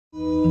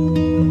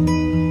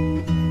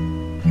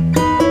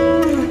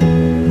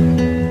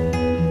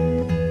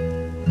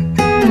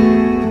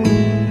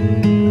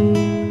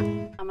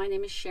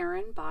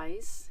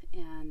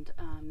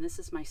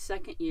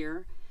second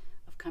year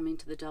of coming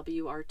to the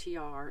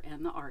WRTR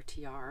and the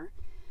RTR.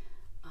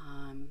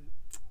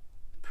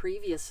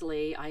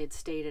 Previously, I had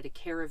stayed at a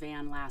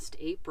caravan last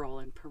April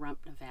in Pahrump,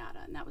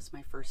 Nevada, and that was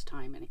my first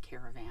time in a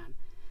caravan.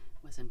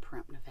 Was in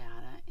Pahrump,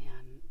 Nevada,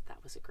 and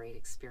that was a great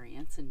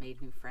experience and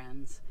made new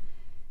friends.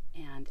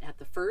 And at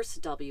the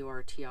first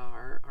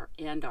WRTR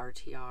and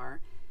RTR,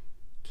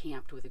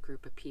 camped with a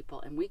group of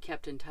people, and we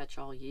kept in touch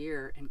all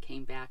year and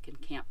came back and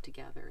camped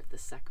together at the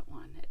second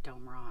one at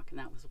Dome Rock, and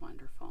that was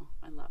wonderful.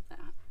 I love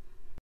that.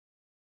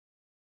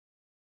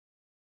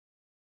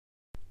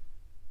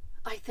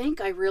 I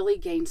think I really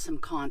gained some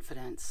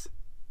confidence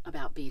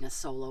about being a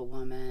solo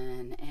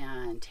woman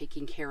and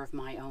taking care of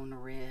my own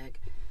rig.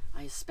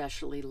 I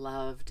especially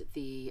loved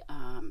the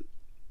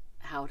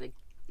how to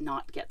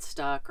not get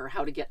stuck or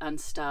how to get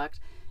unstuck.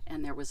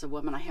 And there was a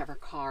woman, I have her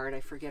card,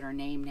 I forget her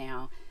name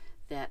now,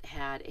 that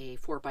had a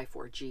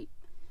 4x4 Jeep.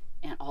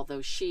 And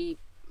although she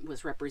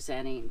was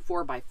representing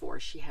 4x4,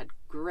 she had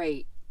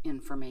great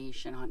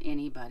information on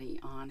anybody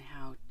on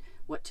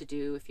what to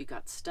do if you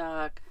got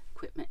stuck,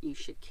 equipment you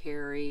should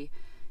carry.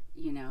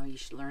 You know, you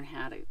should learn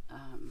how to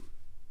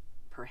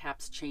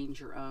perhaps change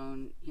your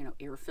own,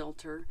 air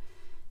filter,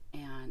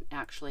 and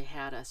actually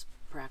had us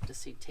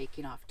practicing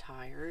taking off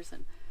tires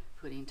and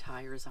putting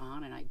tires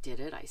on, and I did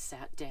it. I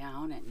sat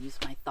down and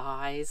used my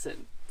thighs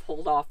and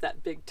pulled off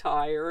that big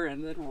tire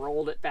and then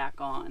rolled it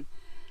back on,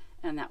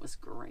 and that was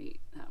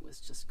great. That was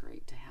just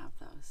great to have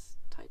those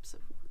types of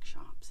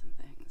workshops and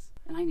things.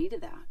 And I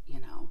needed that,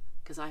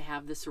 because I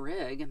have this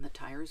rig and the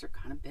tires are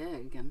kind of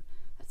big, and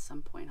at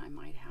some point I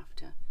might have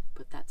to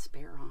put that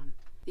spare on.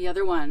 The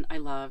other one I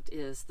loved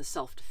is the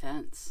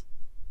self-defense,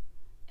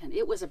 and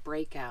it was a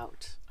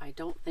breakout. I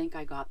don't think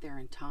I got there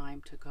in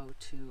time to go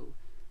to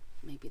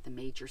maybe the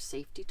major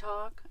safety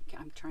talk.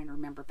 I'm trying to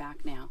remember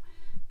back now,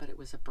 but it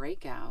was a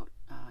breakout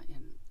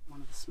in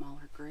one of the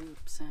smaller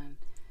groups, and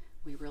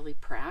we really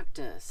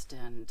practiced,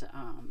 and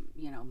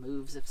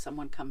moves if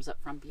someone comes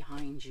up from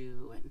behind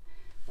you, and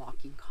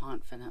walking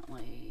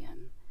confidently,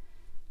 and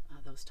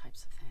those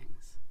types of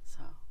things.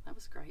 So that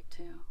was great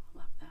too.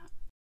 Love that.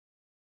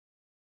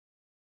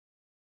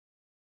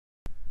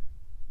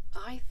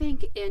 I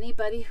think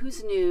anybody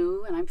who's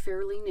new, and I'm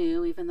fairly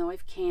new, even though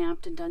I've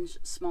camped and done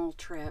small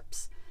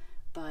trips,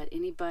 but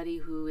anybody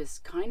who is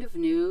kind of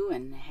new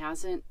and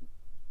hasn't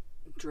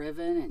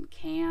driven and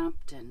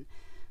camped and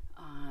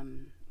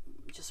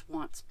just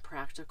wants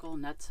practical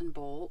nuts and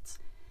bolts,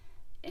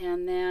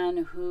 and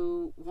then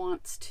who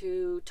wants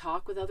to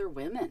talk with other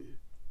women,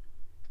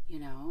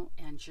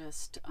 and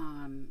just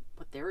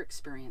what their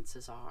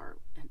experiences are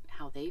and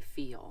how they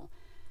feel,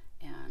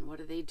 and what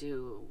do they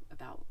do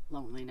about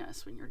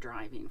loneliness when you're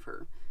driving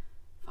for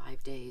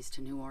 5 days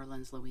to New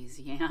Orleans,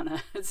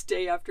 Louisiana. It's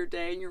day after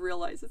day, and you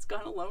realize it's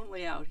kind of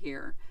lonely out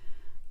here,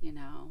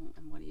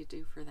 and what do you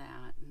do for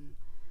that? And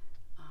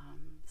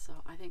so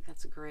I think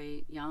that's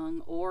great,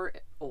 young or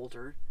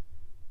older.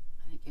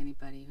 I think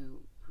anybody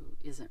who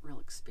isn't real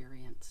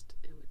experienced,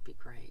 it would be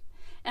great.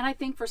 And I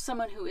think for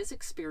someone who is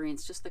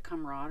experienced, just the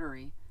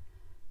camaraderie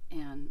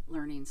and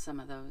learning some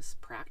of those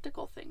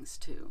practical things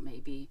too.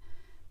 Maybe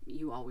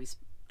you always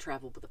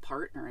travel with a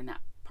partner, and that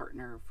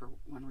partner for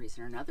one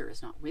reason or another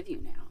is not with you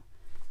now,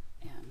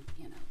 and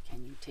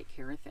can you take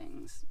care of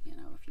things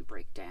if you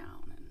break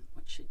down, and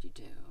what should you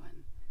do?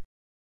 And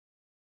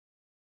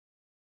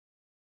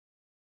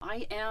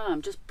I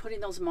am just putting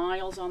those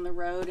miles on the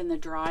road in the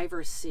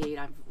driver's seat.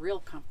 I'm real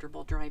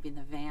comfortable driving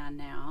the van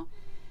now,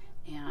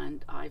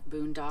 and I've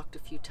boondocked a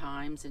few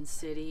times in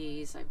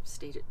cities. I've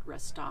stayed at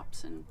rest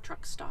stops and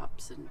truck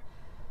stops, and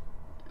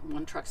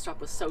one truck stop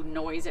was so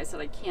noisy I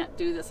said, I can't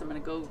do this, I'm going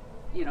to go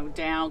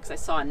down, because I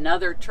saw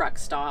another truck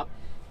stop,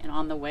 and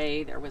on the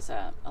way there was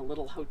a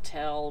little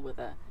hotel with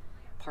a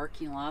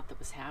parking lot that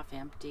was half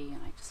empty,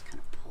 and I just kind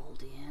of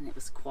pulled in. It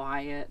was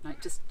quiet, and I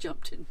just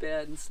jumped in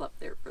bed and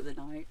slept there for the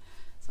night.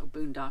 So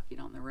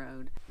boondocking on the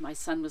road. My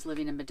son was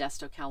living in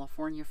Modesto,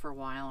 California for a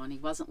while, and he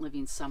wasn't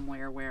living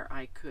somewhere where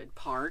I could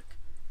park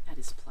at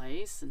his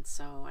place, and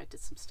so I did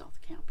some stealth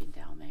camping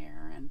down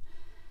there, and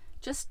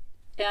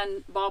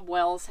Bob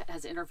Wells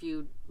has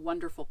interviewed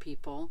wonderful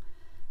people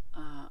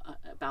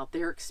about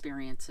their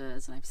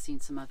experiences, and I've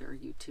seen some other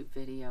YouTube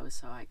videos,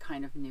 so I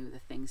kind of knew the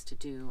things to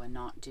do and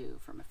not do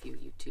from a few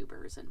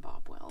YouTubers and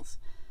Bob Wells'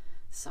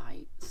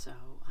 site. So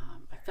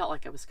I felt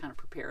like I was kind of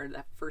prepared.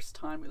 That first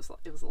time it was a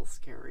little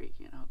scary,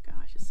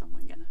 gosh, is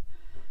someone gonna,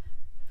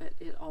 but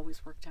it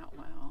always worked out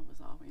well. It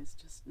was always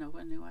just, no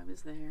one knew I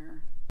was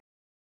there.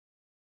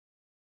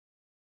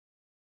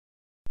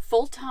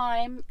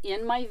 Full-time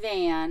in my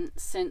van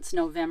since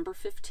November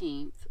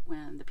 15th,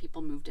 when the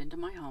people moved into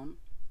my home.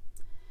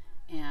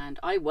 And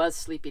I was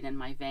sleeping in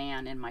my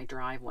van in my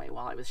driveway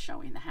while I was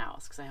showing the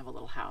house, because I have a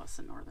little house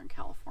in Northern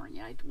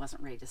California. I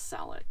wasn't ready to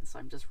sell it, so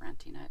I'm just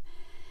renting it.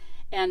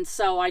 And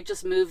so I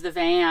just moved the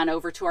van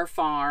over to our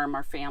farm.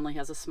 Our family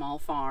has a small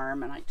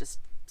farm, and I just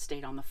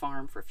stayed on the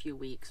farm for a few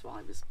weeks while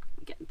I was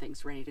getting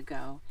things ready to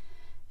go,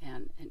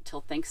 and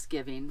until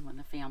Thanksgiving, when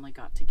the family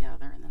got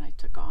together, and then I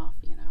took off,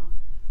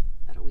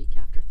 about a week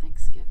after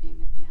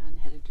Thanksgiving, and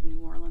headed to New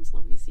Orleans,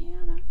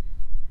 Louisiana,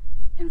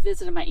 and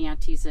visited my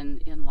aunties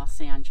in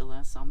Los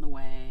Angeles on the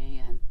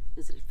way, and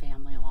visited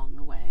family along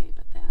the way,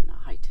 but then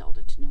hightailed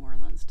it to New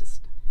Orleans to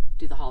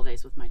do the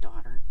holidays with my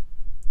daughter.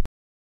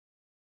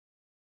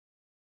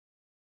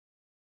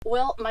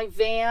 Well, my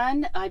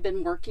van I've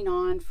been working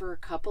on for a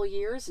couple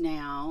years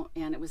now,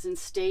 and it was in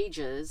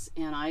stages,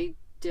 and I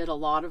did a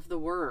lot of the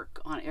work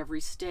on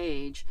every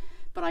stage,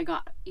 but I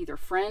got either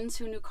friends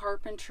who knew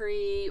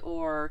carpentry,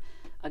 or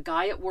a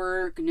guy at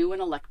work knew an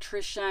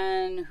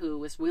electrician who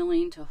was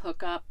willing to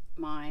hook up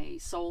my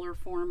solar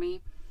for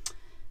me.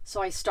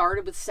 So I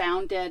started with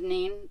sound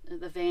deadening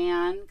the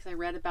van, because I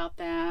read about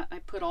that. I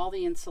put all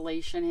the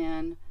insulation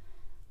in.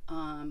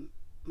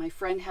 My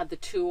friend had the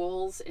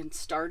tools and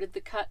started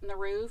the cut in the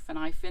roof, and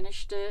I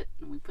finished it,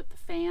 and we put the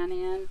fan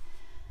in.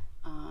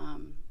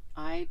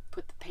 I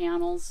put the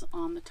panels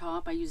on the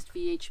top. I used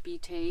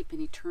VHB tape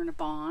and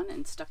Eternabond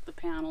and stuck the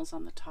panels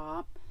on the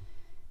top,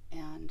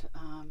 and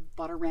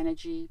bought a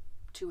Renogy,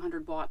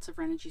 200 watts of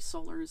Renogy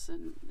solars,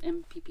 and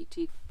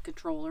MPPT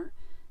controller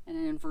and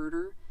an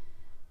inverter,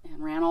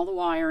 and ran all the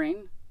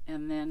wiring,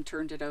 and then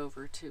turned it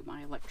over to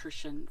my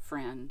electrician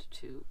friend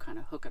to kind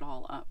of hook it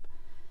all up.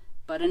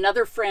 But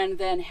another friend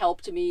then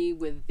helped me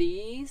with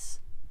these,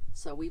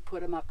 so we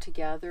put them up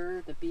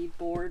together, the bead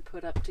board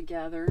put up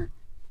together,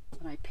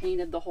 and I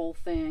painted the whole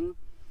thing.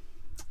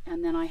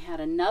 And then I had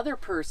another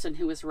person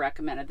who was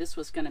recommended. This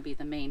was going to be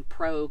the main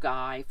pro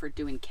guy for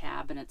doing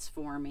cabinets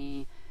for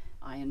me.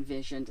 I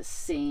envisioned a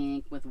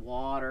sink with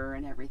water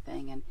and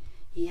everything, and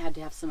he had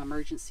to have some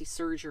emergency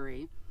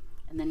surgery,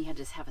 and then he had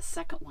to have a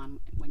second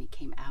one when he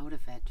came out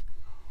of it.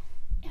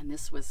 And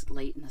this was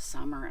late in the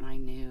summer, and I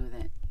knew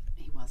that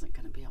he wasn't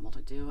going to be able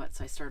to do it.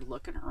 So I started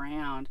looking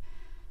around,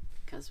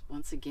 because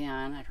once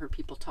again, I'd heard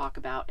people talk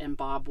about, and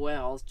Bob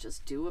Wells,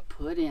 just do a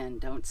put-in,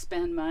 don't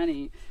spend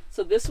money.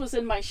 So this was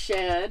in my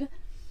shed,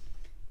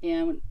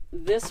 and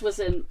this was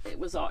it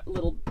was a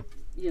little,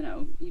 you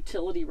know,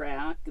 utility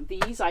rack.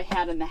 These I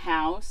had in the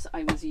house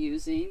I was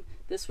using.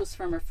 This was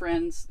from a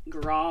friend's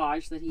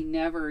garage that he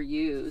never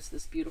used,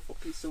 this beautiful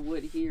piece of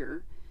wood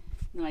here.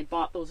 And I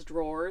bought those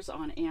drawers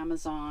on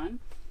Amazon,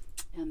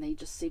 and they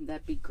just seemed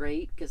that'd be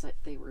great, because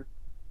they were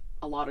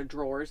a lot of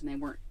drawers and they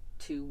weren't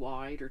too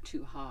wide or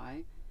too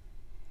high.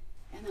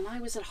 And then I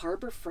was at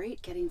Harbor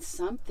Freight getting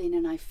something,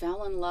 and I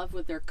fell in love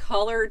with their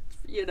colored,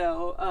 you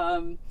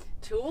know,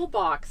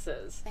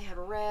 toolboxes. They had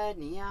red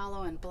and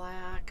yellow and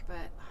black, but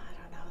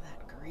I don't know,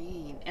 that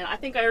green. And I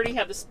think I already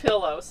have this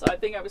pillow, so I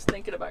think I was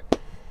thinking about,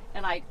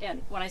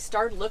 and when I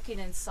started looking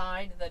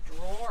inside the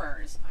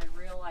drawers, I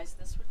realized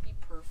this would be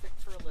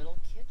perfect for a little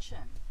kitchen.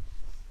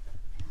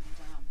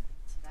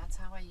 That's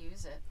how I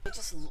use it. I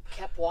just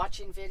kept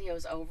watching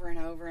videos over and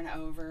over and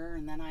over,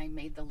 and then I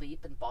made the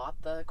leap and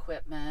bought the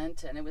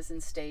equipment, and it was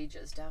in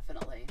stages,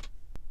 definitely.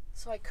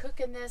 So I cook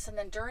in this, and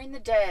then during the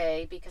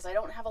day, because I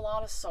don't have a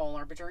lot of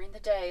solar, but during the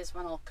day is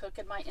when I'll cook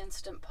in my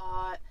Instant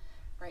Pot.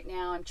 Right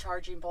now I'm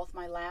charging both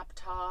my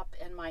laptop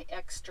and my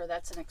extra,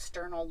 that's an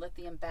external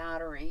lithium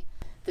battery.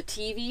 The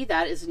TV,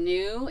 that is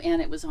new,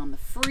 and it was on the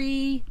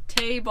free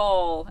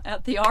table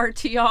at the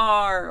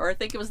RTR, or I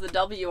think it was the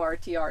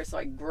WRTR, so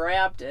I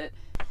grabbed it.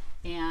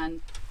 And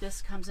this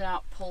comes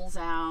out, pulls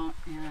out,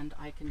 and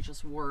I can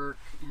just work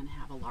and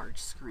have a large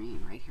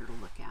screen right here to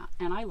look at.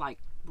 And I like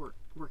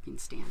working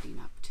standing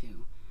up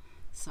too.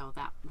 So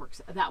that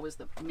works. That was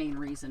the main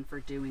reason for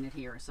doing it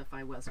here. So if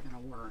I was going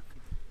to work,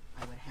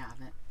 I would have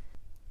it.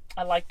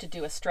 I like to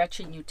do a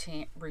stretching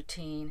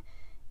routine.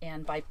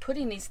 And by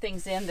putting these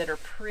things in that are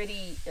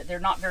pretty, they're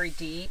not very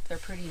deep, they're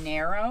pretty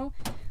narrow,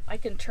 I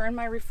can turn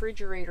my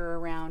refrigerator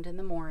around in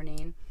the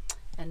morning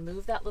and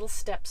move that little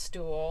step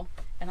stool,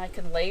 and I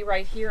can lay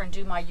right here and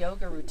do my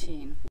yoga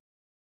routine.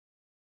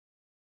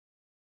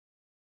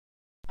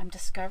 I'm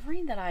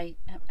discovering that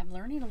I'm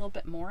learning a little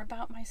bit more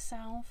about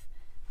myself.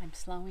 I'm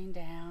slowing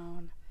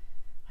down.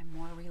 I'm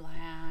more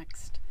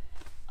relaxed.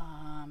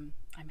 I'm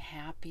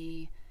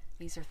happy.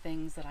 These are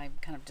things that I've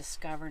kind of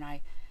discovered.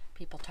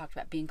 People talked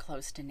about being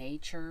close to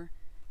nature,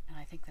 and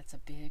I think that's a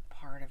big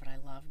part of it.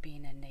 I love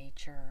being in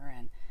nature,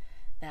 and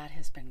that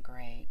has been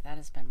great. That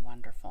has been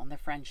wonderful, and the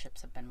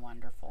friendships have been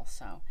wonderful.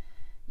 So,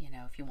 you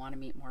know, if you want to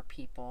meet more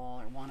people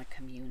or want a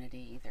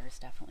community, there's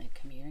definitely a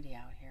community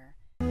out here.